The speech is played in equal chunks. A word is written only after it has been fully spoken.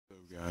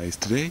Guys,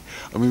 today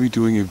I'm going to be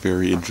doing a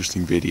very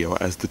interesting video.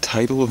 As the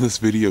title of this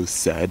video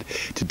said,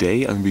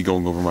 today I'm going to be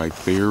going over my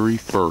very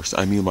first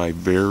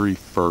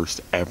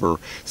ever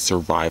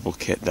survival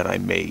kit that I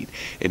made.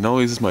 And not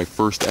only is this my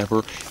first ever,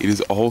 it is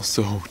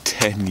also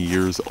 10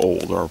 years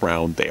old, or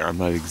around there. I'm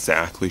not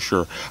exactly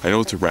sure. I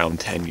know it's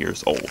around 10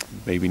 years old.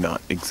 Maybe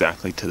not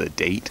exactly to the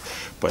date,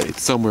 but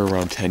it's somewhere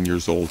around 10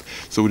 years old.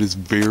 So it is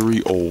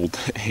very old,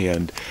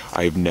 and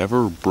I've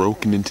never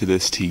broken into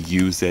this to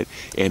use it,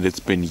 and it's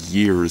been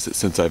years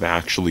since I've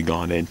actually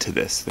gone into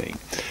this thing.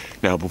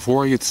 Now,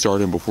 before I get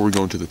started and before we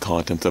go into the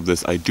contents of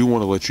this, I do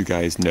want to let you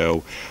guys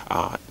know,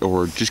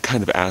 or just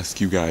kind of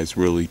ask you guys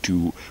really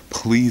to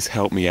please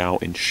help me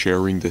out in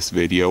sharing this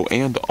video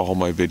and all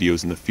my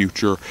videos in the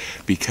future,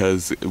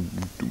 because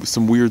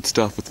some weird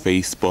stuff with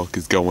Facebook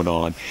is going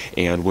on,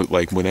 and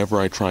whenever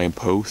I try and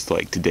post,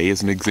 like today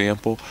as an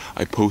example,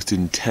 I posted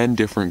in 10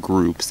 different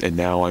groups, and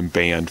now I'm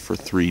banned for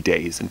 3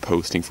 days in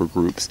posting for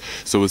groups.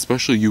 So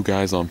especially you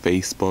guys on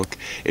Facebook,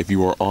 if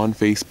you are on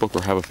Facebook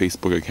or have a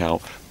Facebook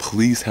account,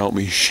 please help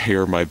me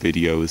share my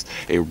videos.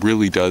 It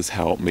really does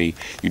help me.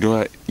 You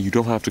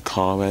don't have to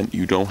comment,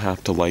 you don't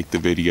have to like the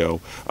video,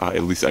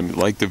 at least I mean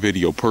like the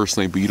video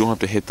personally, but you don't have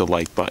to hit the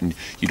like button,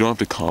 you don't have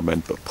to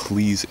comment, but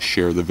please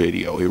share the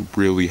video. It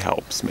really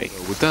helps me.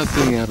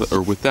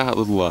 So with that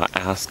little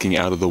asking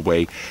out of the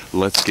way,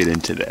 let's get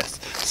into this.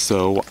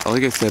 So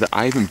like I said,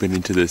 I haven't been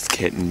into this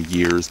kit in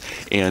years,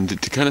 and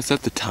to kind of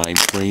set the time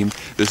frame,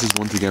 this is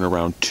once again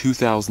around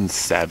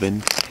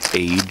 2007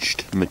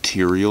 aged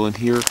material in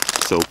here,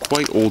 so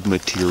quite old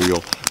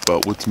material.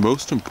 But what's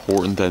most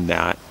important than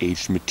that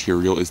aged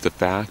material is the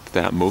fact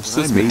that most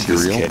of this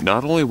material,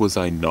 not only was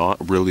I not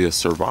really a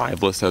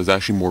survivalist, I was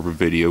actually more of a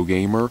video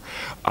gamer,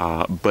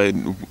 but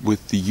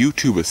with the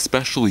YouTube,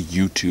 especially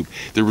YouTube,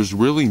 there was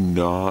really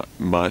not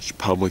much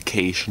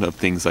publication of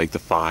things like the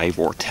 5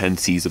 or 10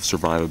 C's of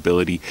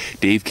survivability.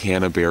 Dave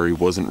Canterbury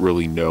wasn't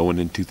really known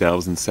in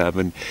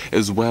 2007.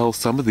 As well,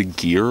 some of the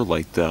gear,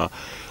 like a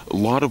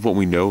lot of what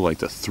we know, like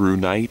the Through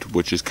Night,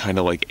 which is kind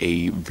of like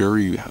a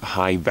very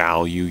high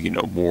value, you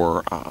know,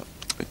 more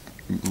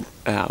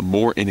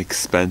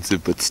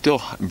inexpensive but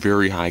still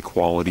very high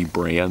quality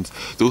brands,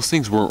 those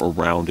things weren't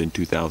around in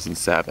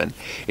 2007.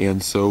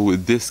 And so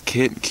this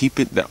kit, keep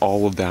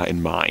all of that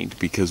in mind,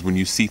 because when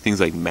you see things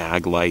like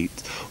mag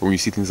lights or when you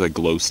see things like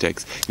glow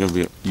sticks,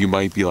 you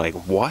might be like,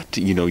 what,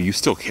 you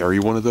still carry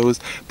one of those?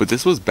 But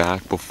this was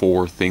back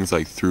before things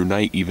like Through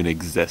Night even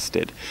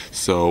existed,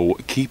 so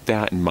keep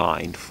that in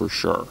mind for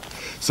sure.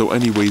 So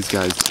anyways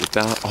guys, with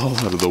that all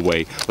out of the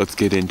way, let's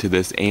get into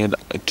this. And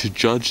to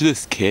judge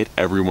this kit,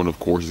 everyone of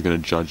course is going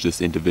to judge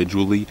this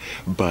individually,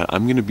 but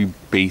I'm going to be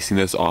basing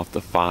this off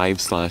the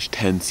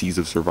 5/10 C's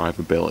of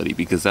survivability,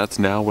 because that's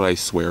now what I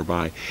swear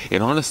by,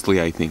 and honestly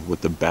I think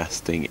what the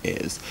best thing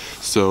is.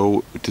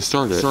 So to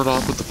start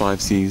off with the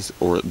 5 C's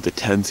or the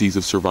 10 C's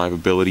of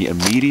survivability,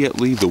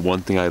 immediately the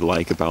one thing I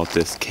like about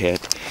this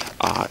kit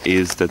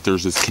is that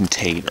there's this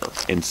container,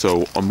 and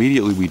so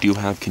immediately we do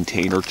have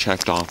container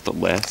checked off the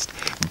list,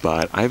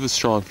 but I have a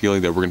strong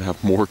feeling that we're going to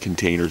have more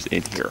containers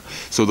in here.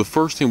 So the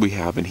first thing we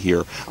have in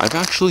here, I've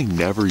actually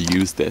never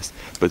used this,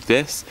 but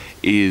this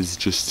is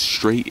just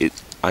straight,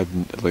 like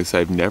I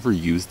said, I've never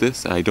used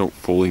this, and I don't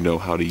fully know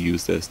how to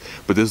use this,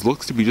 but this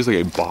looks to be just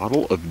like a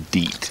bottle of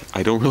DEET.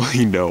 I don't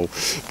really know,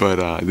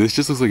 but this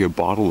just looks like a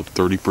bottle of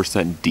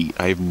 30% DEET.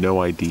 I have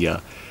no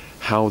idea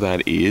how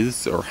that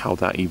is or how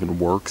that even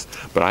works,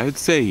 but I would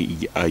say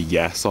a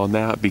yes on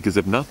that, because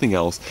if nothing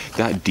else,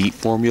 that DEET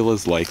formula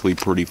is likely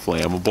pretty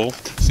flammable,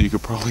 so you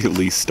could probably at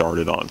least start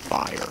it on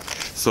fire.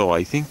 So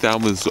I think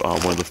that was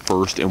one of the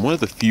first and one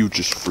of the few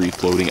just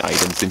free-floating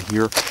items in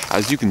here.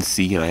 As you can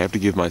see, and I have to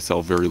give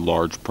myself very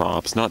large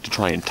props, not to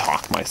try and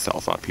talk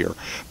myself up here,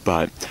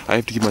 but I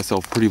have to give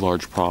myself pretty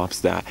large props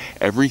that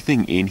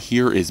everything in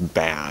here is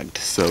bagged.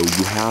 So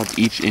you have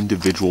each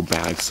individual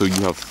bag. So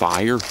you have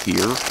fire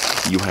here,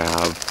 you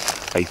have,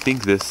 I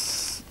think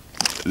this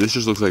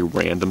just looks like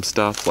random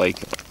stuff,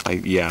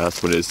 yeah,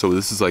 that's what it is. So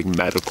this is like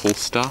medical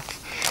stuff.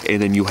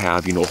 And then you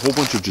have, a whole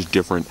bunch of just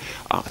different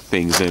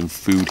things and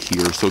food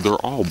here. So they're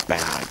all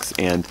bags.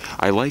 And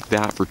I like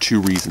that for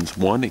 2 reasons.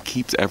 One, it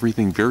keeps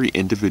everything very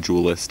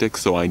individualistic.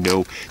 So I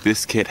know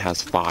this kit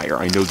has fire.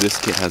 I know this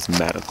kit has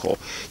medical.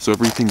 So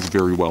everything's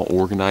very well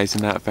organized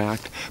in that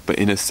fact. But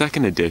in a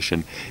second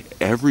edition,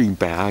 every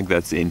bag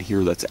that's in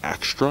here that's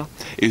extra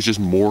is just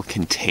more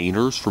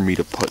containers for me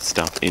to put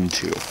stuff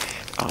into.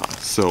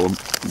 So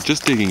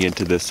just digging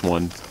into this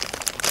one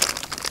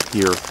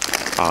here.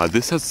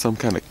 This has some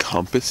kind of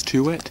compass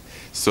to it,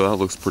 so that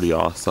looks pretty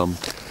awesome.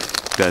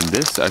 Then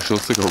this actually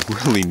looks like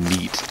a really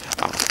neat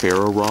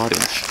ferro rod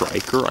and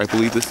striker, I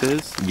believe this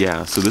is.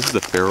 Yeah, so this is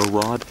a ferro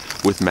rod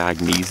with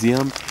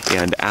magnesium,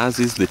 And as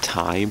is the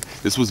time,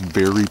 this was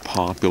very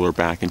popular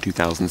back in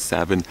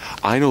 2007.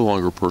 I no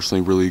longer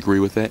personally really agree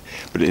with it,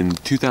 but in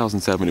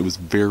 2007 it was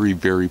very,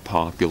 very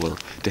popular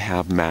to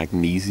have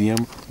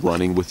magnesium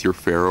running with your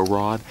ferro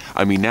rod.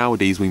 I mean,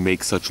 nowadays we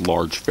make such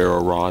large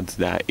ferro rods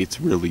that it's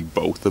really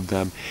both of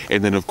them.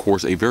 And then of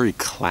course a very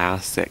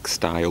classic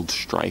styled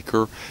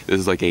striker.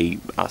 This is like a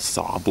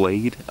saw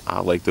blade,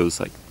 like those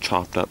like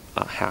chopped up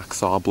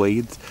hacksaw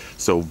blades.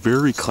 So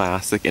very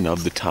classic and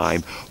of the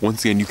time.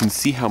 Once again, you can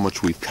see how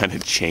much we've kind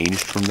of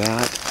changed from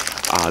that.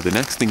 The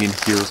next thing in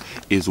here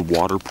is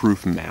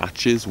waterproof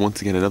matches.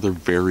 Once again, another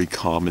very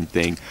common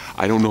thing.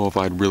 I don't know if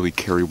I'd really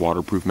carry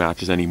waterproof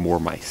matches anymore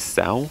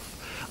myself.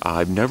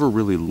 I've never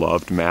really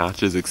loved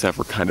matches except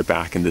for kind of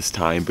back in this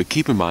time, but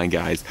keep in mind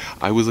guys,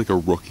 I was like a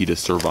rookie to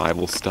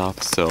survival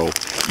stuff, so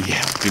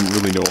yeah, didn't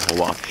really know a whole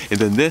lot. And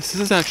then this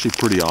is actually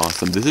pretty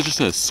awesome. This is just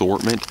an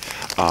assortment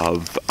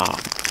of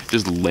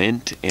just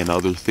lint and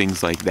other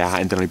things like that.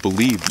 And then I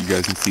believe you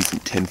guys can see some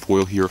tin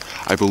foil here.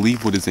 I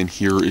believe what is in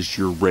here is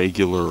your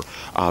regular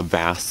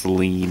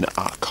Vaseline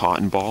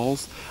cotton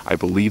balls. I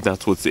believe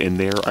that's what's in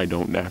there. I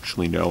don't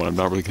actually know, and I'm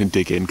not really going to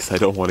dig in because I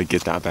don't want to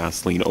get that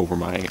Vaseline over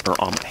my or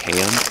on my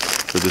hand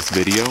for this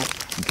video,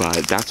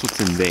 but that's what's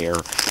in there.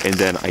 And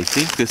then I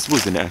think this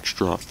was an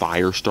extra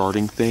fire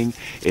starting thing,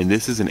 and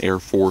this is an Air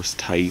Force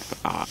type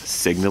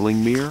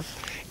signaling mirror,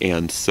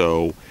 and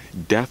so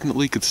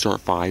definitely could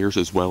start fires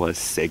as well as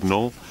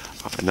signal.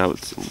 Now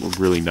it's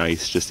really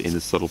nice just in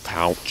this little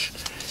pouch.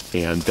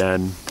 And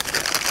then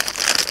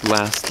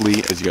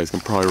lastly, as you guys can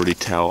probably already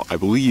tell, I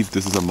believe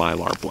this is a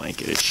Mylar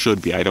blanket. It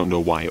should be. I don't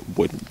know why it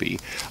wouldn't be,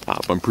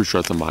 but I'm pretty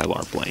sure it's a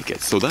Mylar blanket.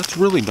 So that's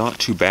really not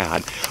too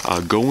bad.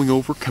 Going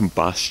over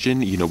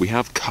combustion, you know, we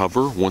have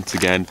cover once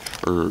again,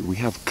 or we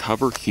have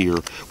cover here.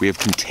 We have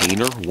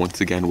container once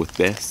again with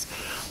this.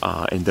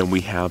 And then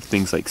we have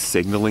things like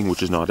signaling,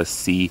 which is not a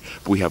C,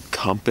 but we have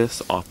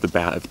compass off the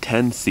bat of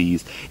 10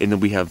 Cs, and then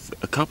we have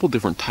a couple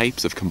different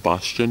types of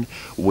combustion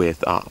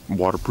with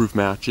waterproof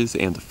matches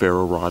and the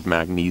ferro rod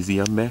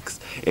magnesium mix.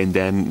 And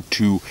then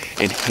to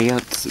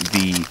enhance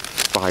the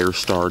fire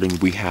starting,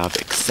 we have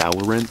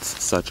accelerants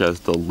such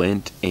as the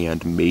lint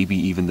and maybe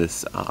even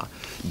this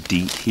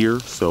DEET here.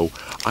 So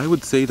I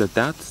would say that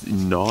that's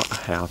not a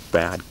half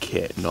bad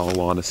kit in all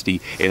honesty,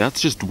 and that's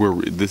just where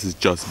this is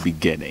just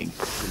beginning.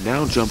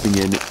 Now jumping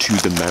into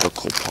the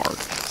medical part.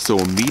 So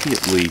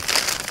immediately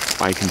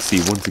I can see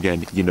once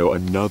again, you know,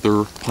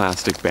 another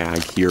plastic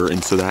bag here,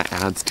 and so that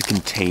adds to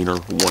container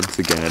once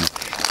again.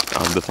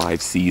 The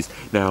 5 Cs.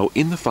 Now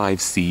in the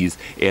 5 Cs,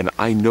 and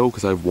I know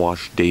because I've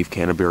watched Dave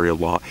Canterbury a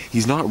lot,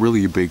 he's not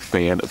really a big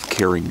fan of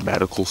carrying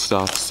medical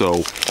stuff,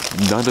 so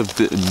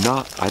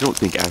I don't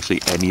think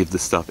actually any of the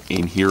stuff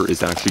in here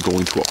is actually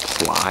going to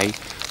apply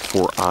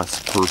for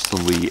us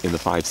personally in the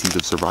 5 Cs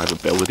of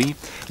survivability.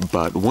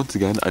 But once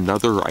again,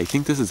 I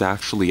think this is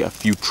actually a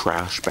few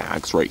trash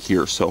bags right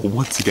here. So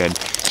once again,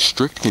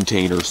 strict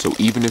containers. So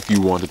even if you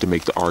wanted to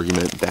make the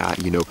argument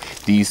that, you know,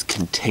 these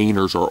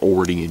containers are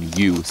already in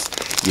use,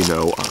 you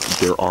know,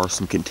 there are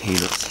some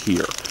containers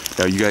here.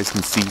 Now you guys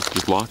can see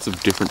there's lots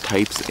of different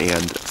types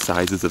and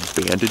sizes of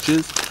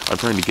bandages. I'm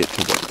trying to get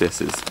to what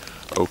this is.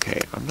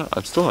 Okay,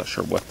 I'm still not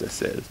sure what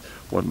this is.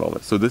 One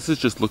moment. So this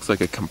just looks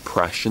like a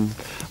compression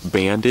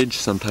bandage,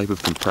 some type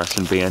of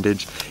compression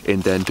bandage.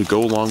 And then to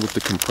go along with the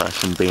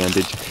compression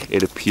bandage,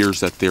 it appears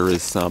that there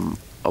is some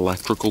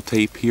electrical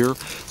tape here,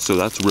 so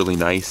that's really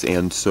nice.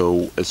 And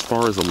so as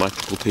far as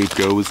electrical tape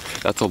goes,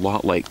 that's a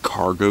lot like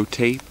cargo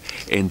tape.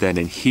 And then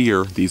in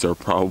here, these are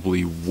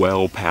probably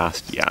well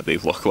past, yeah, they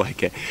look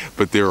like it,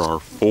 but there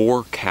are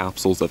 4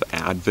 capsules of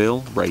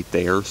Advil right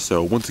there.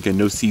 So once again,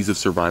 no C's of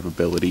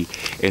survivability.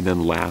 And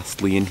then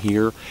lastly in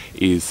here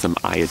is some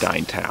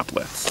iodine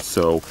tablets.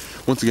 So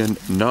once again,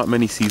 not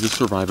many C's of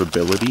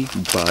survivability,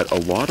 but a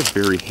lot of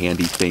very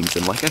handy things.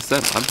 And like I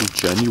said, I'm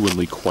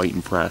genuinely quite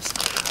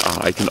impressed.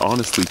 I can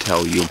honestly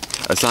tell you,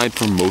 aside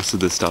from most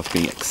of the stuff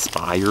being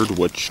expired,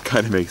 which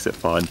kind of makes it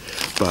fun,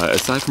 but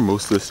aside from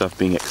most of the stuff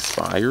being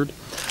expired,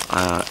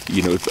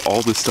 you know, if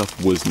all this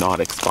stuff was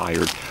not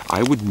expired,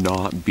 I would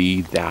not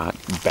be that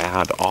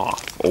bad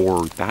off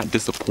or that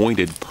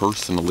disappointed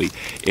personally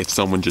if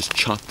someone just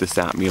chucked this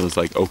at me and was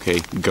like, okay,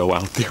 go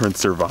out there and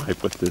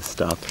survive with this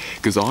stuff.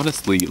 Because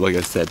honestly, like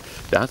I said,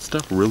 that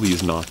stuff really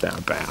is not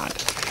that bad.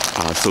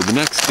 So the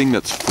next thing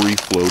that's free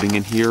floating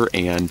in here,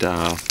 and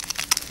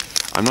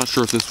I'm not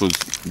sure if this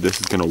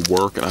is going to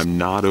work, and I'm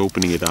not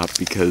opening it up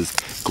because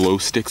glow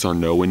sticks are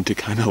known to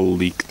kind of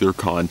leak their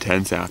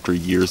contents after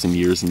years and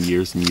years and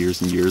years and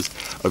years and years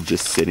of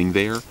just sitting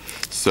there.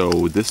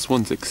 So this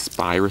one's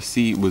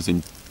expiracy was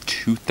in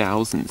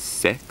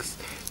 2006.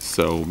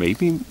 So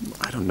maybe,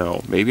 I don't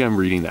know, maybe I'm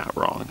reading that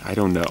wrong. I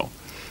don't know.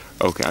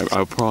 Okay,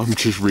 I'm probably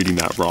just reading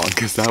that wrong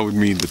because that would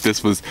mean that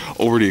this was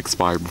already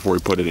expired before we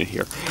put it in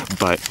here.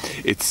 But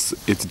it's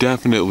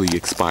definitely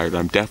expired.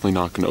 I'm definitely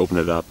not going to open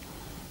it up.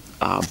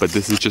 but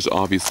this is just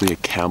obviously a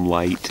chem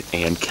light,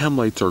 and chem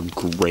lights are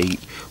great,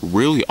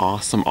 really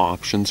awesome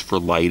options for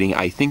lighting.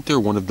 I think they're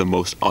one of the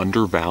most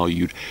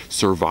undervalued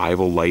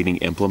survival lighting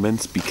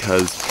implements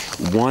because,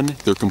 one,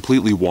 they're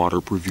completely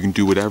waterproof. You can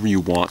do whatever you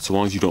want so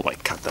long as you don't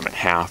like cut them in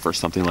half or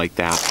something like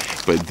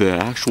that. But the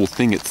actual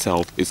thing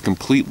itself is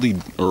completely,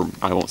 or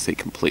I won't say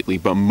completely,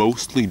 but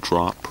mostly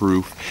drop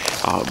proof.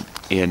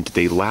 And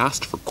they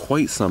last for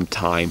quite some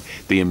time.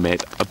 They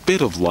emit a bit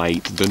of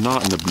light. They're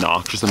not an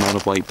obnoxious amount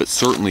of light, but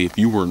certainly if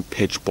you were in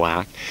pitch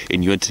black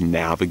and you had to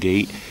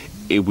navigate,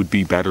 it would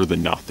be better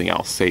than nothing.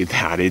 I'll say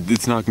that.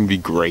 It's not going to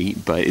be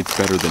great, but it's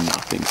better than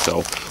nothing. So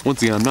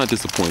once again, I'm not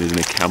disappointed in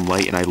a chem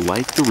light, and I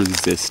like the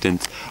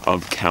resistance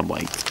of chem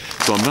lights.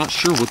 So I'm not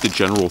sure what the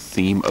general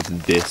theme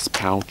of this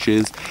pouch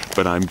is,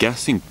 but I'm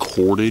guessing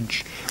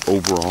cordage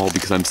overall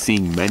because I'm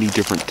seeing many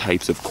different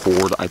types of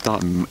cord. I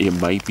thought it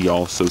might be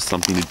also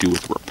something to do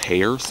with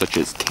repair, such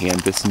as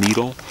canvas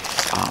needle,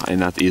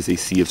 and that is a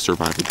C of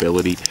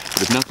survivability.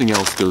 But if nothing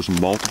else, there's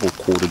multiple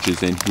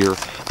cordages in here.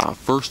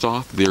 First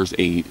off, there's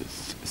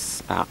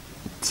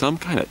some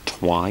kind of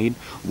twine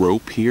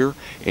rope here,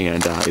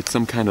 and it's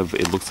some kind of,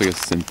 it looks like a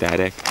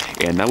synthetic,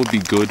 and that would be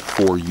good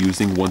for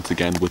using once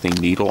again with a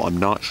needle. I'm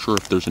not sure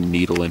if there's a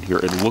needle in here.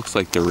 It looks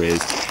like there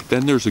is.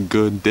 Then there's a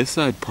good, this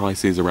I'd probably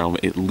say is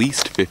around at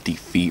least 50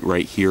 feet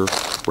right here,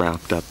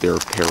 wrapped up there.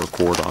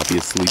 Paracord,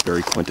 obviously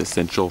very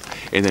quintessential.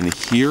 And then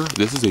here,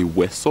 this is a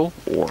whistle,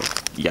 or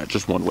yeah,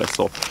 just one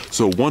whistle.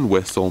 So one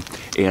whistle,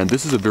 and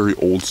this is a very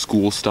old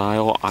school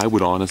style. I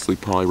would honestly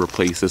probably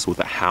replace this with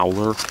a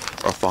howler,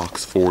 a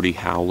Fox 40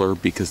 howler,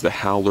 because the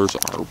howlers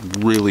are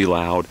really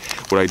loud.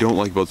 What I don't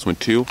like about this one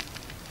too,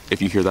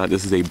 if you hear that,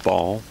 this is a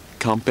ball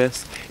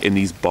compass, and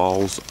these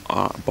ball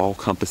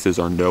compasses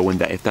are known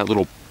that if that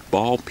little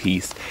ball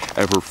piece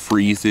ever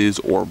freezes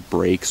or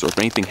breaks, or if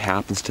anything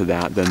happens to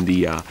that, then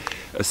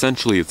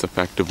essentially it's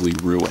effectively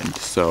ruined.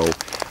 So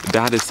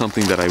that is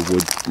something that I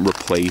would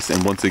replace.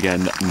 And once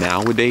again,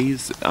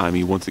 nowadays, I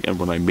mean, once again,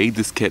 when I made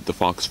this kit, the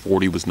Fox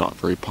 40 was not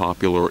very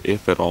popular,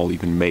 if at all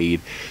even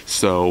made.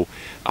 So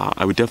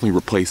I would definitely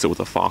replace it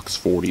with a Fox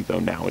 40 though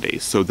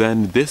nowadays. So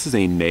then this is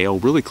a nail,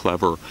 really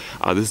clever.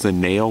 This is a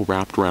nail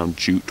wrapped around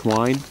jute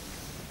twine.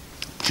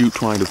 Jute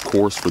twine, of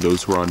course, for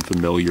those who are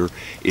unfamiliar,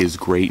 is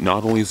great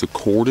not only as a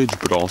cordage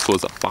but also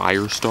as a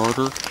fire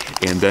starter.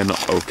 And then,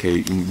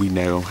 okay, we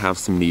now have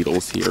some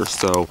needles here.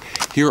 So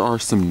here are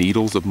some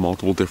needles of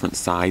multiple different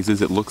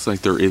sizes. It looks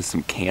like there is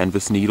some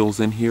canvas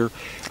needles in here.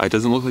 It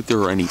doesn't look like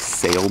there are any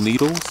sail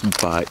needles,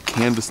 but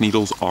canvas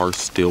needles are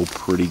still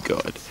pretty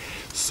good.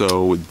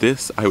 So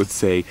this, I would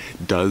say,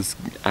 does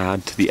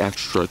add to the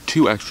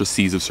two extra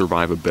C's of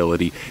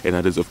survivability, and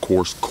that is, of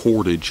course,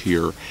 cordage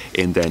here,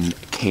 and then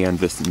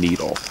canvas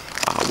needle,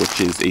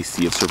 which is a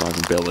C of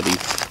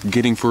survivability.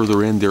 Getting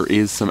further in, there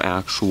is some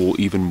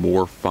actual even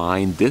more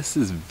fine. This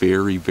is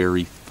very,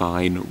 very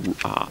fine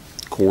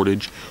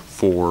cordage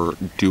for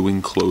doing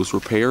clothes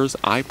repairs.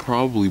 I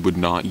probably would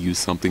not use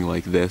something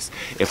like this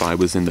if I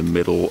was in the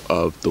middle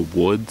of the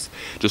woods,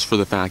 just for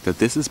the fact that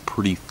this is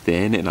pretty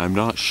thin and I'm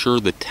not sure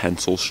the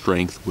tensile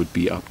strength would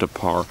be up to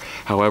par.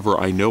 However,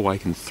 I know I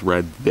can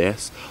thread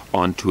this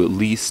onto at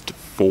least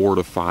 4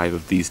 to 5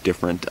 of these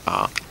different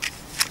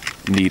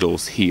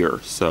needles here.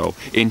 So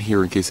in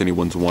here, in case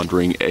anyone's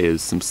wondering,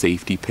 is some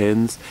safety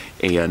pins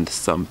and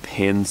some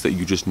pins that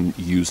you just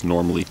use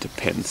normally to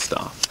pin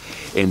stuff.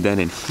 And then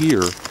in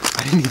here,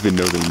 I didn't even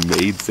know they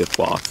made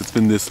Ziplocs. It's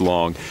been this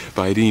long,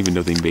 but I didn't even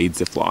know they made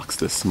Ziplocs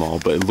this small.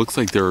 But it looks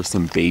like there are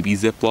some baby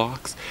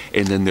Ziplocs,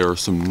 and then there are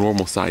some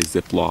normal size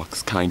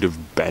Ziplocs kind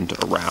of bent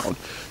around.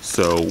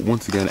 So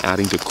once again,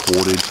 adding to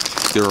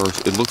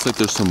cordage, it looks like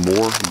there's some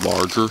more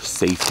larger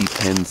safety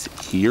pins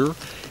here,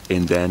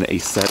 and then a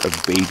set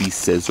of baby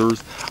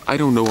scissors. I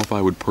don't know if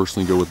I would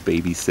personally go with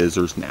baby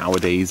scissors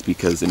nowadays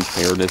because, in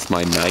fairness,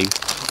 my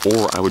knife,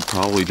 or I would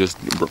probably just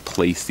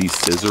replace these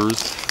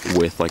scissors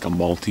with like a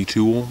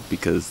multi-tool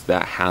because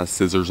that has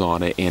scissors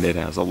on it and it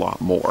has a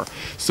lot more.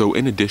 So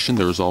in addition,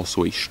 there's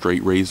also a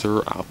straight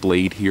razor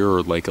blade here,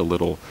 or like a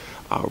little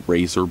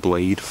razor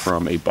blade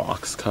from a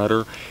box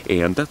cutter,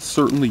 and that's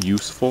certainly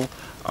useful.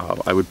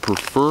 I would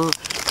prefer,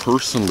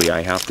 personally,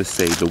 I have to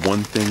say, the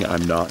one thing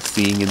I'm not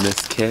seeing in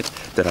this kit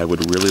that I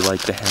would really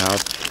like to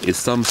have is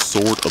some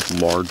sort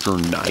of larger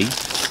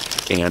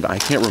knife. And I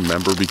can't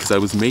remember because I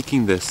was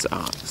making this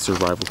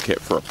survival kit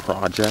for a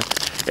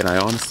project, and I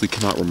honestly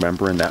cannot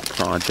remember in that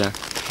project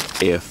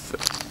if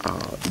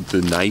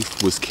the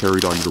knife was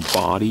carried on your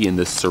body and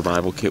this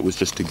survival kit was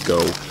just to go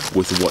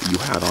with what you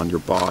had on your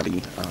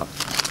body.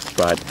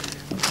 But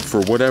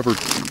for whatever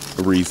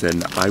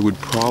reason, I would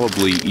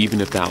probably, even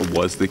if that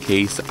was the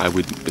case, I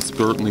would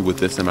certainly, with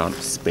this amount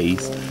of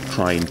space,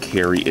 try and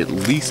carry at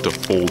least a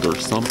folder,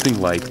 something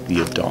like the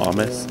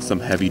Adamas, some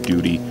heavy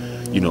duty,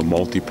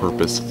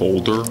 multi-purpose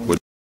folder would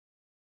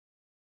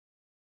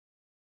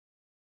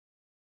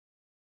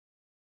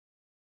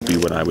be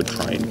what I would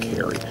try and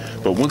carry.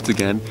 But once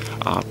again,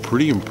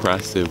 pretty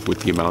impressive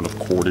with the amount of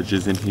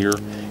cordages in here,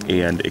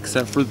 and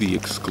except for the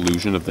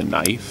exclusion of the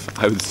knife,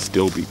 I would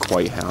still be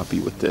quite happy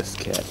with this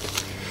kit.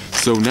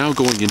 So now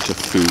going into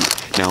food.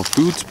 Now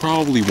food's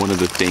probably one of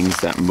the things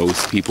that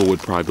most people would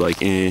probably be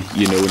like,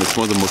 you know, and it's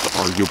one of the most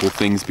arguable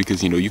things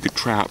because, you know, you could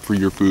trap for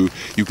your food,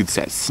 you could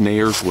set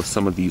snares with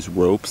some of these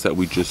ropes that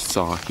we just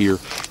saw here,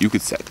 you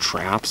could set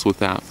traps with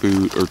that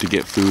food or to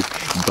get food,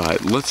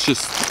 but let's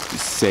just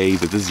say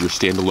that this is your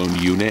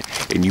standalone unit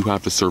and you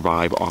have to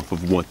survive off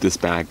of what this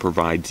bag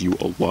provides you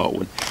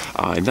alone.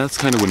 And that's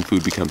kind of when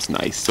food becomes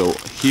nice. So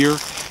here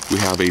we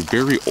have a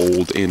very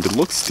old, and it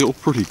looks still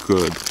pretty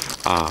good,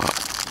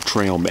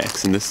 trail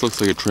mix, and this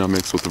looks like a trail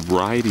mix with a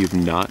variety of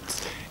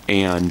nuts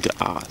and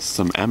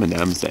some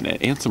M&Ms in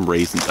it and some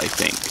raisins, I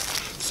think.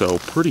 So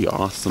pretty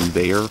awesome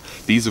there.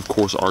 These of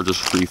course are just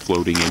free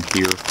floating in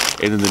here.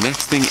 And then the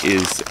next thing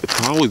is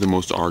probably the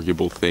most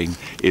arguable thing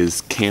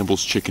is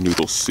Campbell's chicken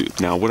noodle soup.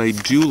 Now what I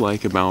do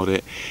like about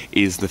it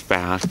is the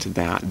fact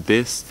that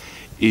this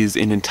is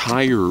an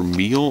entire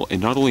meal, and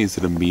not only is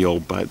it a meal,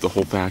 but the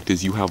whole fact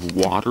is you have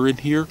water in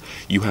here,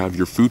 you have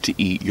your food to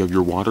eat, you have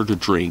your water to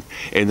drink,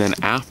 and then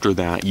after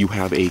that you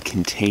have a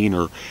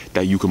container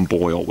that you can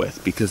boil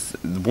with, because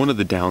one of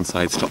the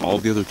downsides to all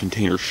the other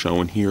containers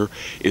shown here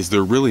is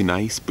they're really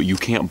nice, but you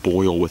can't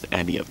boil with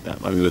any of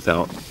them.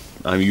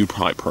 I mean, you'd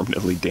probably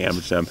permanently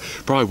damage them.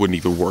 Probably wouldn't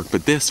even work.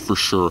 But this, for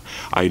sure,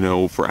 I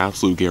know for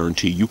absolute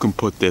guarantee, you can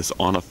put this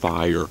on a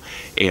fire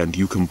and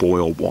you can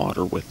boil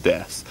water with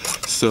this.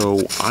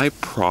 So I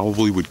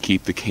probably would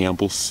keep the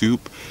Campbell's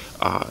soup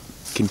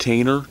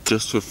container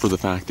just for the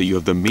fact that you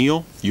have the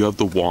meal, you have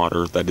the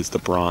water, that is the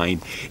brine,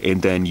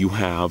 and then you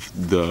have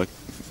the,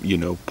 you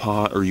know,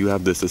 pot, or you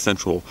have this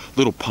essential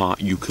little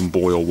pot you can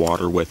boil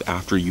water with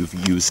after you've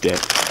used it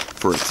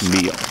for its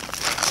meal.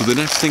 So the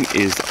next thing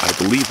is, I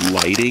believe,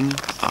 lighting.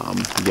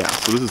 Yeah,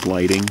 so this is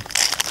lighting.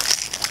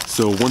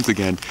 So once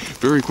again,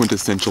 very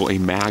quintessential, a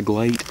mag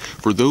light.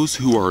 For those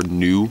who are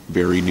new,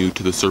 very new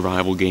to the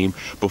survival game,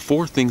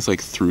 before things like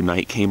Through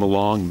Night came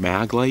along,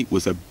 mag light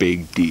was a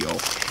big deal.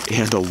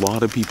 And a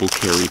lot of people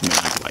carried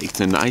mag lights,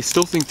 and I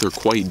still think they're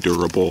quite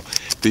durable.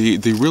 They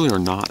really are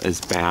not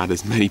as bad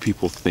as many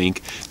people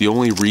think. The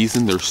only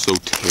reason they're so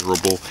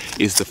terrible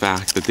is the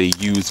fact that they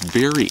use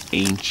very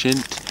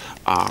ancient,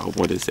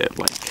 what is it,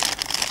 like,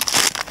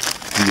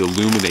 the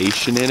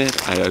illumination in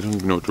it. I don't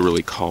even know what to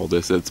really call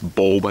this. It's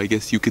bulb, I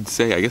guess you could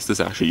say. I guess this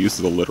actually uses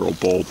a literal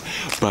bulb,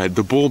 but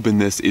the bulb in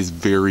this is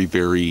very,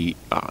 very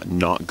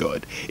not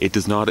good. It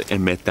does not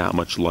emit that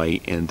much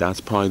light, and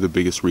that's probably the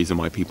biggest reason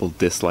why people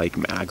dislike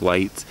mag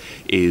lights,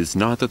 is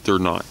not that they're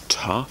not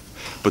tough,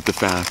 but the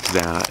fact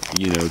that,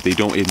 you know, they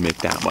don't emit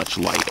that much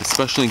light,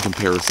 especially in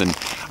comparison.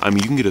 I mean,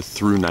 you can get a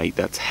Through Night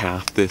that's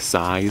half this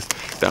size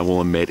that will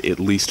emit at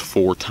least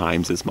 4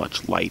 times as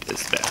much light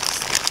as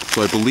this.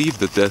 So I believe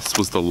that this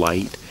was the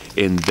light,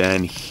 and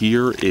then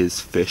here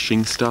is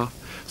fishing stuff.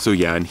 So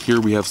yeah, and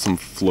here we have some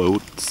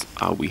floats,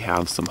 we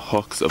have some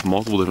hooks of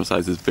multiple different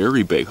sizes,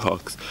 very big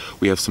hooks.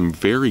 We have some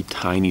very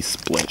tiny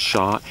split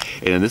shot,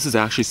 and this is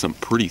actually some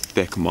pretty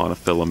thick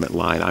monofilament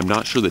line. I'm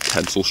not sure the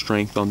tensile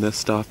strength on this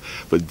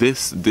stuff, but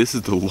this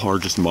is the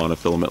largest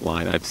monofilament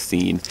line I've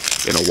seen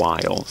in a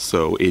while,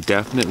 so it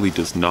definitely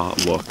does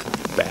not look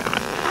bad.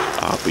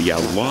 But yeah,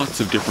 lots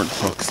of different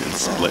hooks and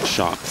split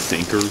shot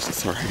sinkers.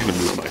 Sorry, I'm gonna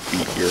move my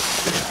feet here.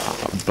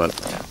 But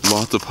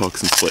lots of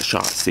hooks and split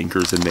shot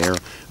sinkers in there.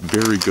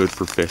 Very good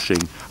for fishing.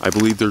 I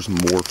believe there's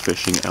more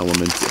fishing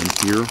elements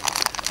in here.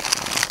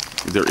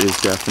 There is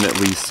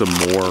definitely some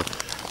more,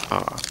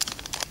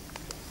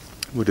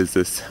 what is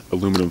this?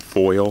 Aluminum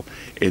foil.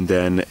 And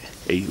then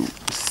a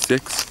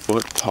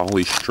 6-foot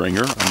poly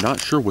stringer. I'm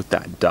not sure what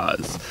that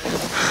does.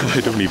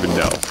 I don't even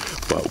know.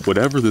 But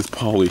whatever this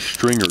poly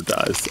stringer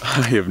does,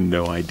 I have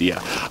no idea.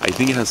 I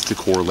think it has to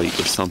correlate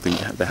with something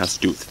that has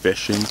to do with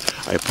fishing.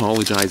 I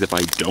apologize if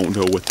I don't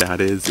know what that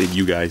is, and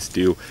you guys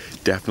do.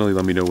 Definitely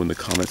let me know in the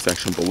comment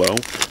section below,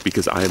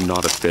 because I am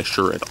not a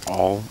fisher at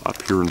all.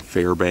 Up here in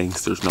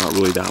Fairbanks, there's not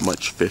really that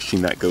much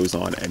fishing that goes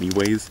on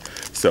anyways.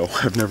 So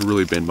I've never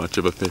really been much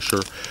of a fisher,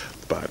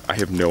 but I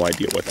have no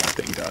idea what that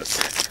thing does.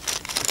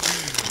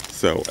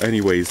 So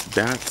anyways,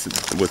 that's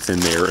what's in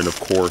there, and of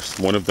course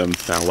one of them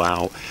fell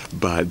out,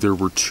 but there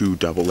were 2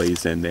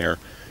 AA's in there.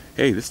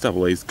 Hey, this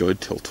AA is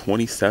good till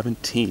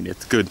 2017.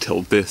 It's good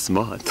till this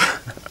month.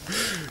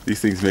 These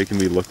things making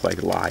me look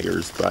like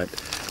liars, but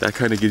that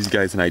kind of gives you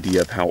guys an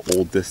idea of how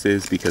old this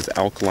is, because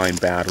alkaline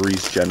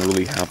batteries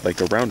generally have like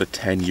around a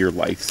 10-year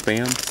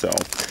lifespan, so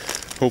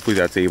hopefully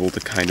that's able to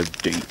kind of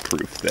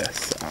date-proof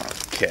this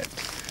kit.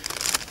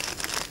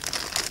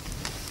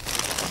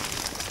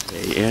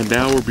 And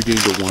now we're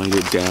beginning to wind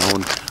it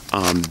down.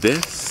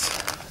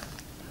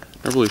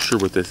 Not really sure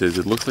what this is.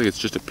 It looks like it's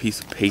just a piece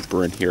of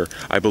paper in here.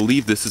 I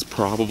believe this is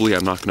probably,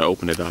 I'm not going to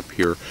open it up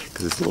here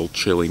because it's a little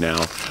chilly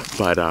now,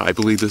 but I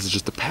believe this is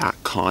just the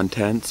pack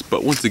contents,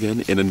 but once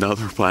again in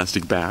another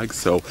plastic bag.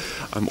 So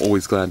I'm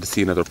always glad to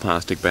see another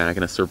plastic bag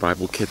in a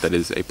survival kit that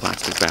is a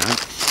plastic bag.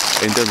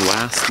 And then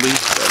lastly,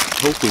 but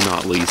hopefully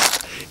not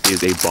least,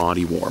 is a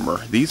body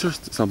warmer. These are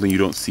something you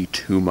don't see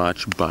too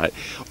much, but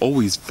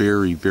always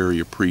very, very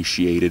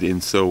appreciated.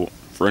 And so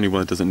for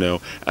anyone that doesn't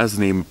know, as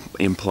the name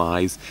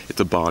implies, it's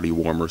a body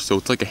warmer. So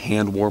it's like a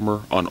hand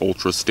warmer on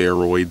ultra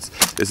steroids.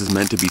 This is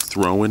meant to be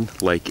thrown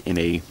like in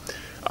a,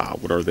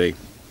 what are they?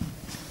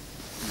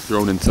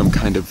 Thrown in some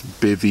kind of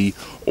bivvy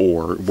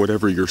or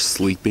whatever you're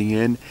sleeping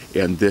in,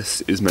 and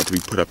this is meant to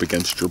be put up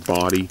against your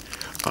body,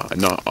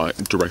 not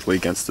directly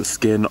against the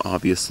skin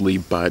obviously,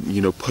 but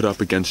you know, put up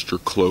against your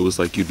clothes,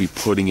 like you'd be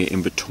putting it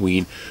in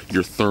between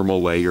your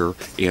thermal layer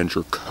and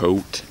your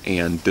coat,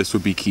 and this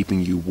would be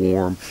keeping you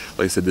warm.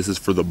 Like I said, this is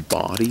for the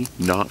body,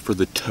 not for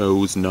the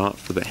toes, not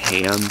for the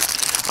hands.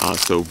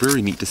 So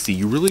very neat to see.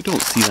 You really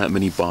don't see that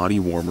many body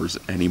warmers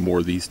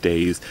anymore these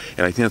days,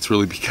 and I think that's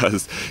really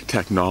because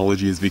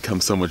technology has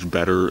become so much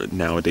better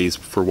nowadays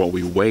for what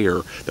we wear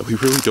that we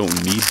really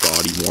don't need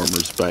body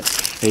warmers. But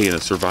hey, in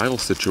a survival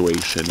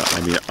situation,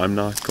 I mean, I'm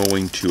not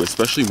going to,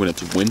 especially when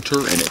it's winter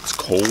and it's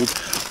cold,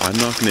 I'm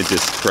not going to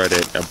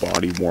discredit a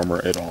body warmer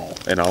at all,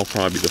 and I'll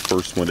probably be the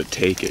first one to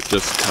take it,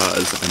 just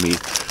because, I mean,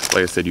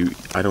 like I said,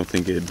 I don't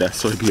think it'd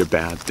necessarily be a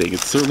bad thing.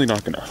 It's certainly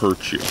not going to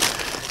hurt you,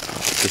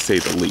 to say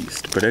the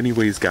least. But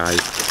anyways, guys,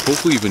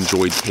 hopefully you've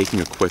enjoyed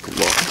taking a quick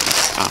look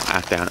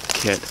at that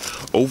kit.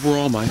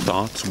 Overall, my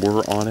thoughts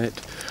were on it.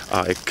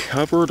 It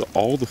covered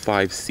all the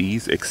 5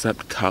 C's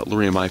except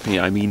cutlery, in my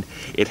opinion. I mean,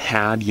 it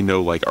had, you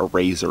know, like a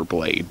razor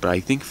blade, but I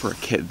think for a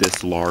kit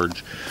this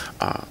large,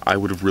 I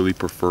would have really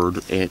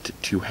preferred it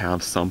to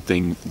have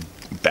something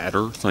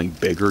better, something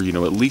bigger, you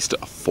know, at least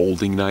a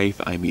folding knife.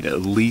 I mean,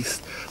 at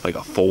least like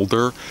a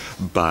folder,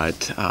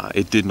 but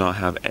it did not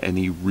have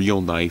any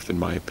real knife, in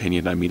my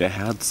opinion. I mean, it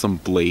had some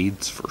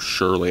blades for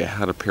sure. Like, it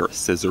had a pair of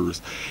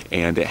scissors,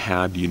 and it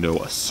had, you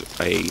know,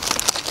 a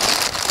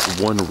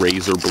one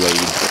razor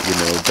blade. You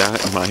know,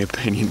 that, in my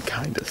opinion,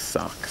 kind of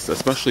sucks,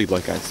 especially,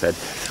 like I said,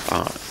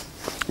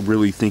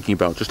 really thinking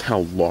about just how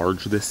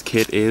large this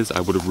kit is.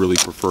 I would have really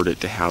preferred it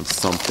to have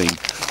something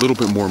a little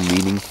bit more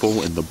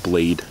meaningful in the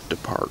blade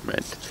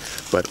department.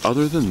 But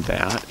other than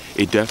that,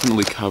 it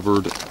definitely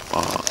covered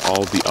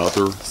all the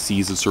other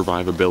C's of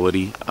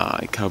survivability.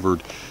 It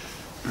covered,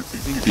 I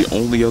think the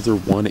only other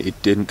one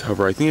it didn't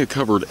cover, I think it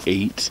covered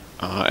 8.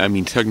 I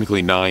mean,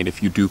 technically 9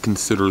 if you do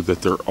consider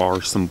that there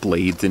are some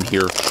blades in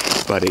here.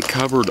 But it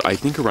covered, I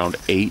think, around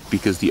 8,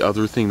 because the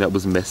other thing that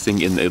was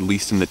missing, in at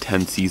least in the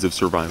 10 C's of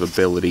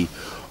survivability,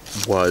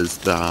 was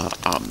the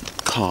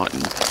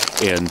cotton.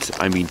 And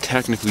I mean,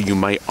 technically you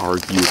might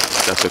argue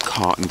that the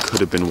cotton could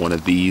have been one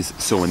of these.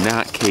 So in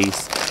that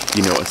case,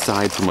 you know,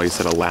 aside from, like I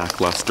said, a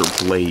lackluster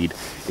blade,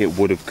 it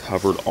would have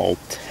covered all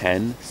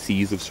 10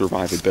 C's of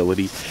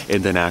survivability,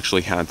 and then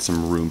actually had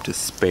some room to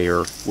spare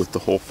with the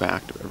whole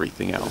fact of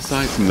everything else.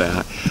 Aside from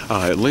that,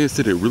 like I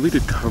said, it really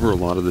did cover a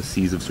lot of the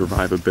C's of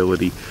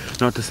survivability.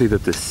 Not to say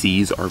that the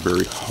C's are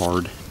very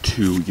hard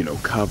to, you know,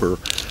 cover,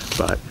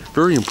 but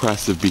very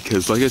impressive,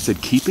 because, like I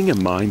said, keeping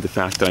in mind the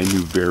fact that I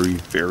knew very,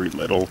 very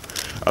little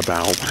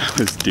about what I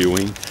was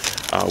doing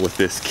with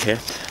this kit,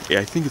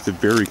 I think it's a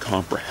very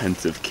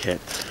comprehensive kit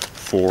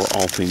for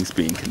all things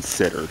being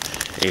considered.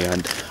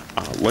 And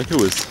like I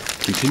was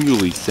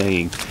continually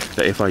saying,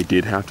 that if I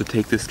did have to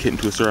take this kit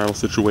into a survival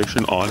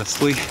situation,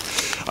 honestly,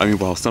 I mean,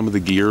 while some of the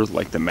gear,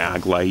 like the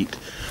mag light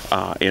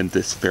and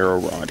this ferro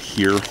rod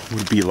here,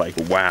 would be like,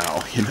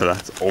 wow, you know,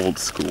 that's old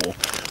school,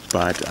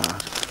 but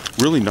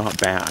really not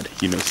bad,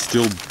 you know,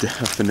 still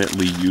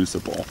definitely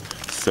usable.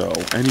 So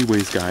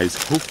anyways,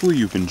 guys, hopefully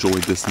you've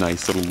enjoyed this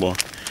nice little look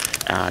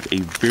at a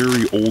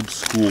very old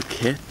school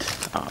kit,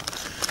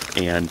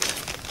 and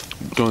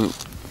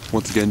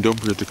once again, don't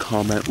forget to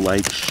comment,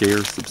 like,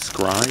 share,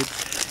 subscribe,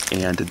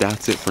 and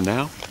that's it for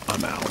now.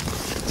 I'm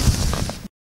out.